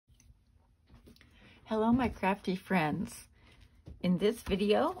Hello, my crafty friends. In this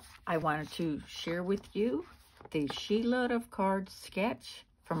video, I wanted to share with you the Sheetload of Cards sketch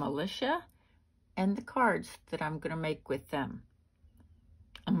from Alicia and the cards that I'm going to make with them.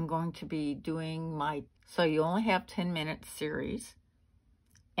 I'm going to be doing my So You Only Have 10 Minutes series.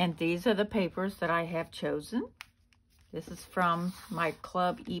 And these are the papers that I have chosen. This is from my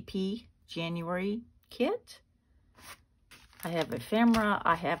Club EP January kit. I have ephemera,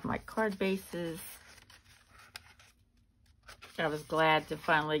 I have my card bases. I was glad to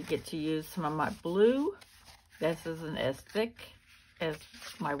finally get to use some of my blue. This isn't as thick as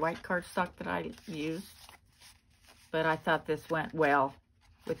my white cardstock that I used, but I thought this went well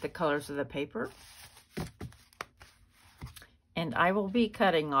with the colors of the paper. And I will be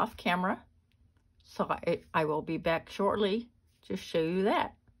cutting off camera, so I will be back shortly to show you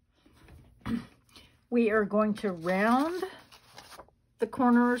that. We are going to round the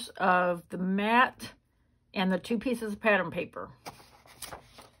corners of the mat and the two pieces of pattern paper.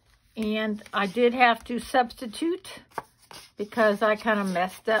 And I did have to substitute because I kind of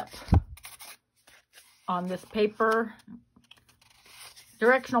messed up on this paper.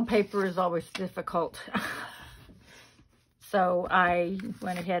 Directional paper is always difficult. So I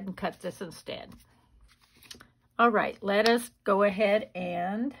went ahead and cut this instead. All right, let us go ahead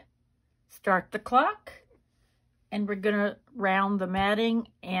and start the clock. And we're gonna round the matting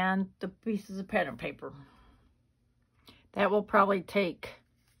and the pieces of pattern paper. That will probably take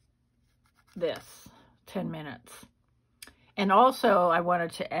this 10 minutes. And also I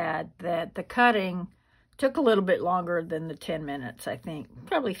wanted to add that the cutting took a little bit longer than the 10 minutes, I think.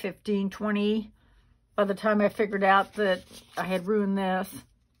 Probably 15, 20 by the time I figured out that I had ruined this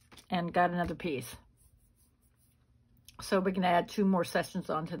and got another piece. So we can add 2 more sessions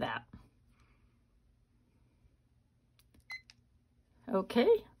onto that. Okay,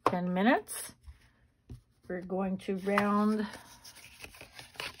 10 minutes. We're going to round.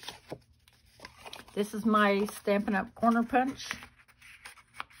 This is my Stampin' Up! Corner punch.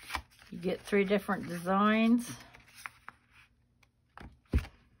 You get 3 different designs.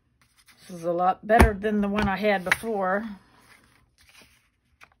 This is a lot better than the one I had before.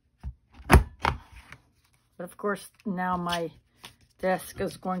 But of course, now my desk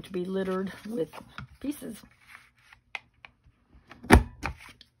is going to be littered with pieces.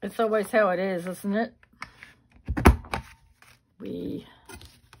 It's always how it is, isn't it? We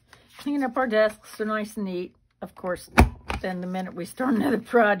clean up our desks, they're nice and neat. Of course, then the minute we start another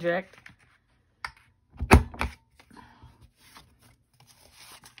project,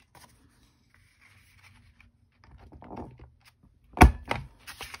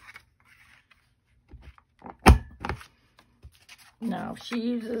 no, she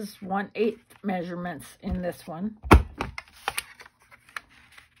uses 1/8 measurements in this one.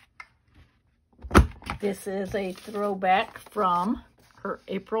 This is a throwback from her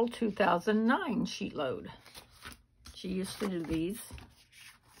April 2009 sheet load. She used to do these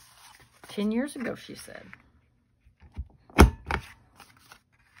 10 years ago, she said.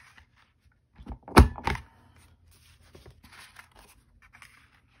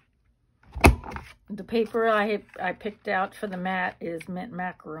 The paper I picked out for the mat is Mint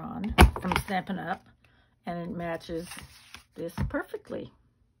Macaron from Stampin' Up! And it matches this perfectly.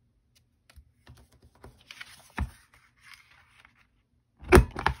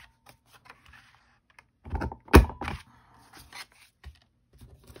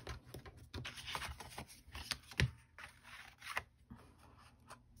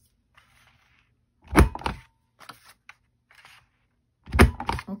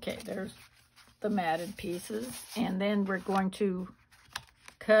 Okay, there's the matted pieces. And then we're going to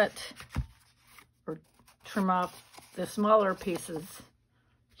cut or trim off the smaller pieces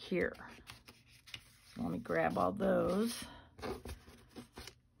here. So let me grab all those.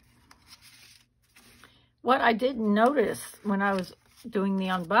 What I didn't notice when I was doing the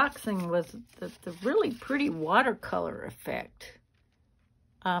unboxing was the really pretty watercolor effect.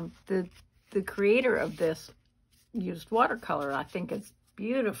 The creator of this used watercolor. I think it's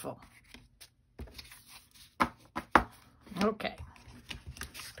beautiful. Okay,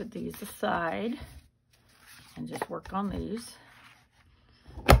 put these aside and just work on these.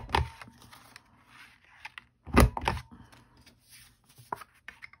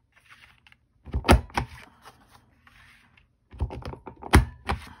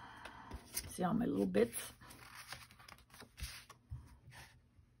 See all my little bits?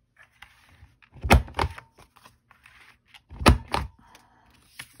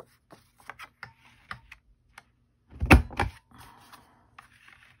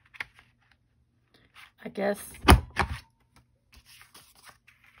 I guess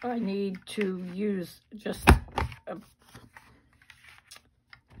I need to use just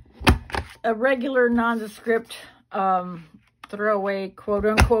a regular nondescript throwaway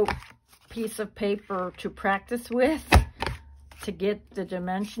quote-unquote piece of paper to practice with to get the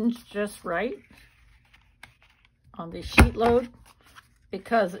dimensions just right on the sheet load,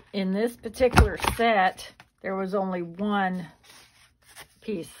 because in this particular set there was only one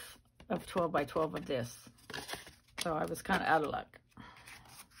piece of 12 by 12 of this, so I was kind of out of luck.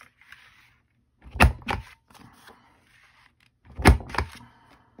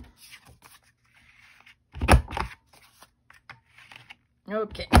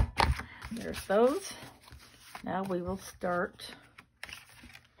 Okay, there's those. Now we will start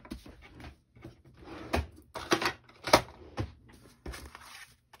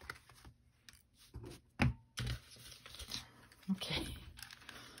okay.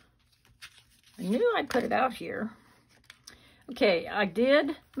 I knew I put it out here. Okay, I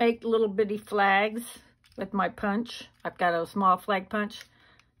did make little bitty flags with my punch. I've got a small flag punch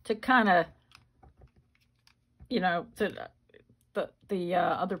to kind of, you know, to the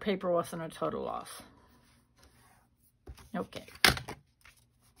other paper wasn't a total loss. Okay.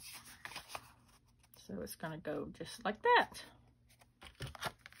 So it's going to go just like that.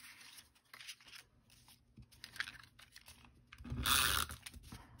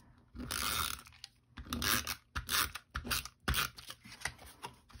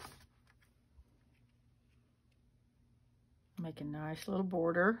 Make a nice little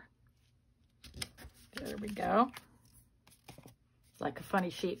border. There we go. It's like a funny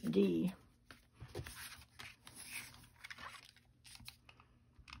shaped D.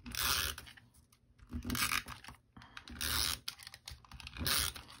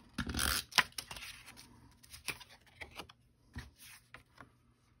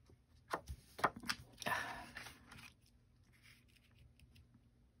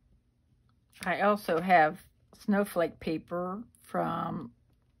 I also have snowflake paper from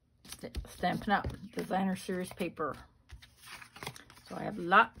Stampin' Up! Designer Series paper. So I have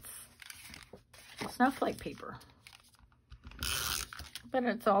lots of snowflake paper. But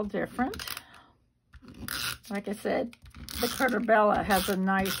it's all different. Like I said, the Carter Bella has a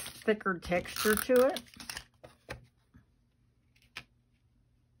nice thicker texture to it.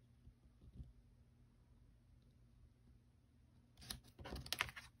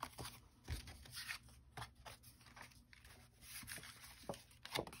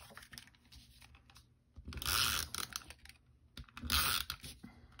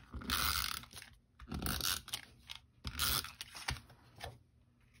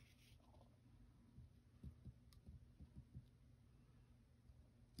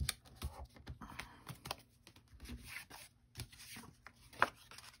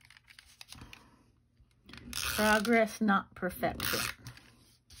 Progress, not perfection.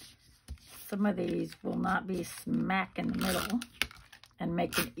 Some of these will not be smack in the middle and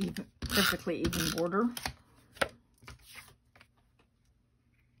make an even, perfectly even border.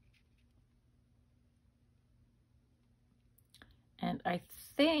 And I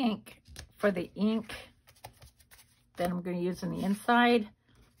think for the ink that I'm going to use on the inside,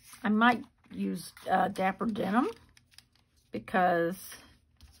 I might use Dapper Denim, because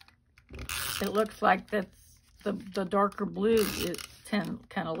it looks like that's the darker blue is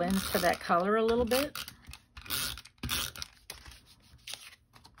kind of lends to that color a little bit.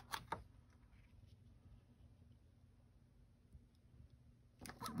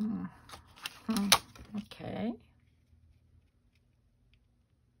 Okay.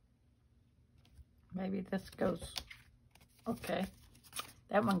 Maybe this goes, okay.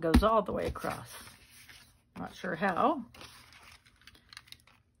 That one goes all the way across. Not sure how.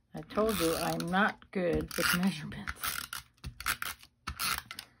 I told you I'm not good with measurements.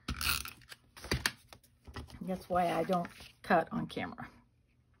 That's why I don't cut on camera,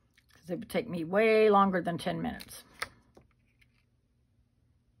 because it would take me way longer than 10 minutes.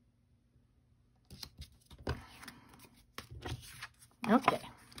 Okay.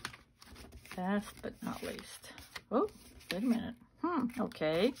 Last but not least. Oh, wait a minute.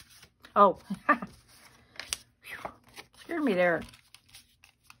 Okay. Oh, scared me there.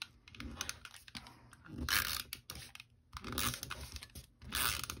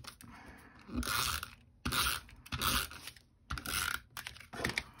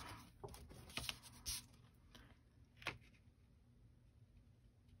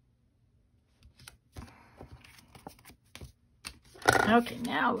 Okay,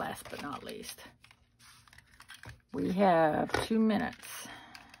 now last but not least, we have 2 minutes.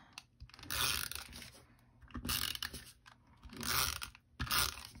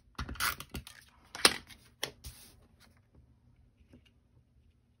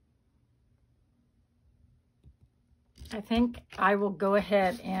 I think I will go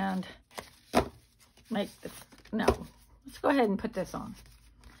ahead and make this. No, let's go ahead and put this on.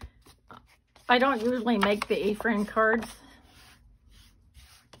 I don't usually make the A-frame cards,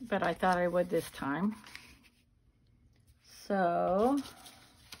 but I thought I would this time. So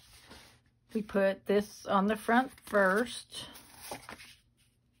we put this on the front first.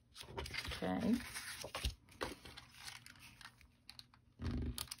 Okay.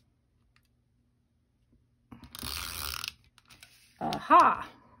 Aha!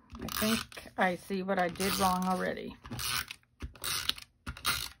 I think I see what I did wrong already.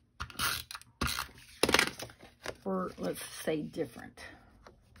 Or let's say different.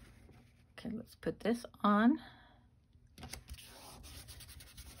 Okay, let's put this on.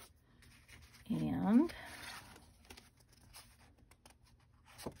 And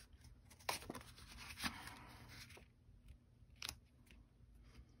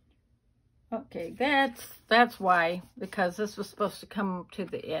okay, that's why, because this was supposed to come to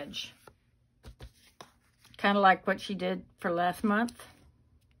the edge. Kind of like what she did for last month.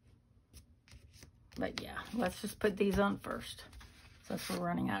 But yeah, let's just put these on first, since we're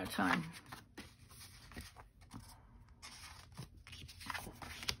running out of time.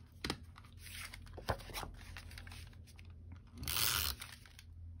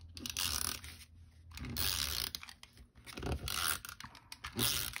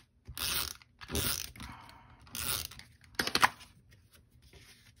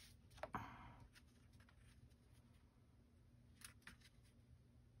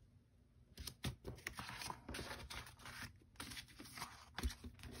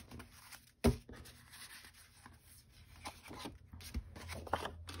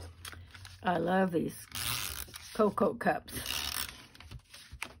 I love these cocoa cups.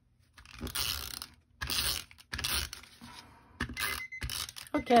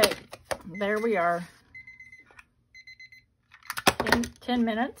 Okay, there we are. 10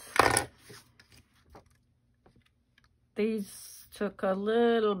 minutes. These took a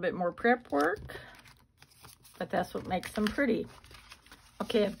little bit more prep work, but that's what makes them pretty.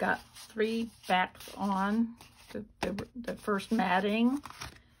 Okay, I've got 3 backs on the first matting.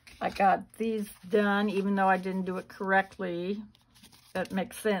 I got these done, even though I didn't do it correctly. That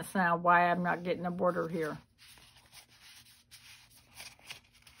makes sense now why I'm not getting a border here.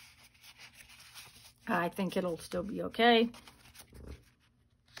 I think it'll still be okay.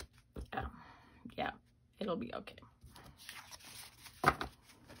 Yeah, it'll be okay.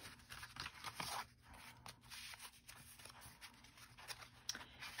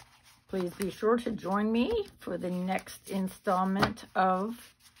 Please be sure to join me for the next installment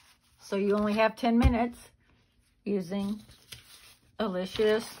of So You Only Have 10 Minutes using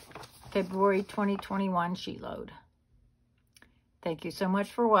Alicia's February 2021 sheet load. Thank you so much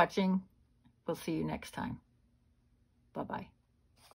for watching. We'll see you next time. Bye-bye.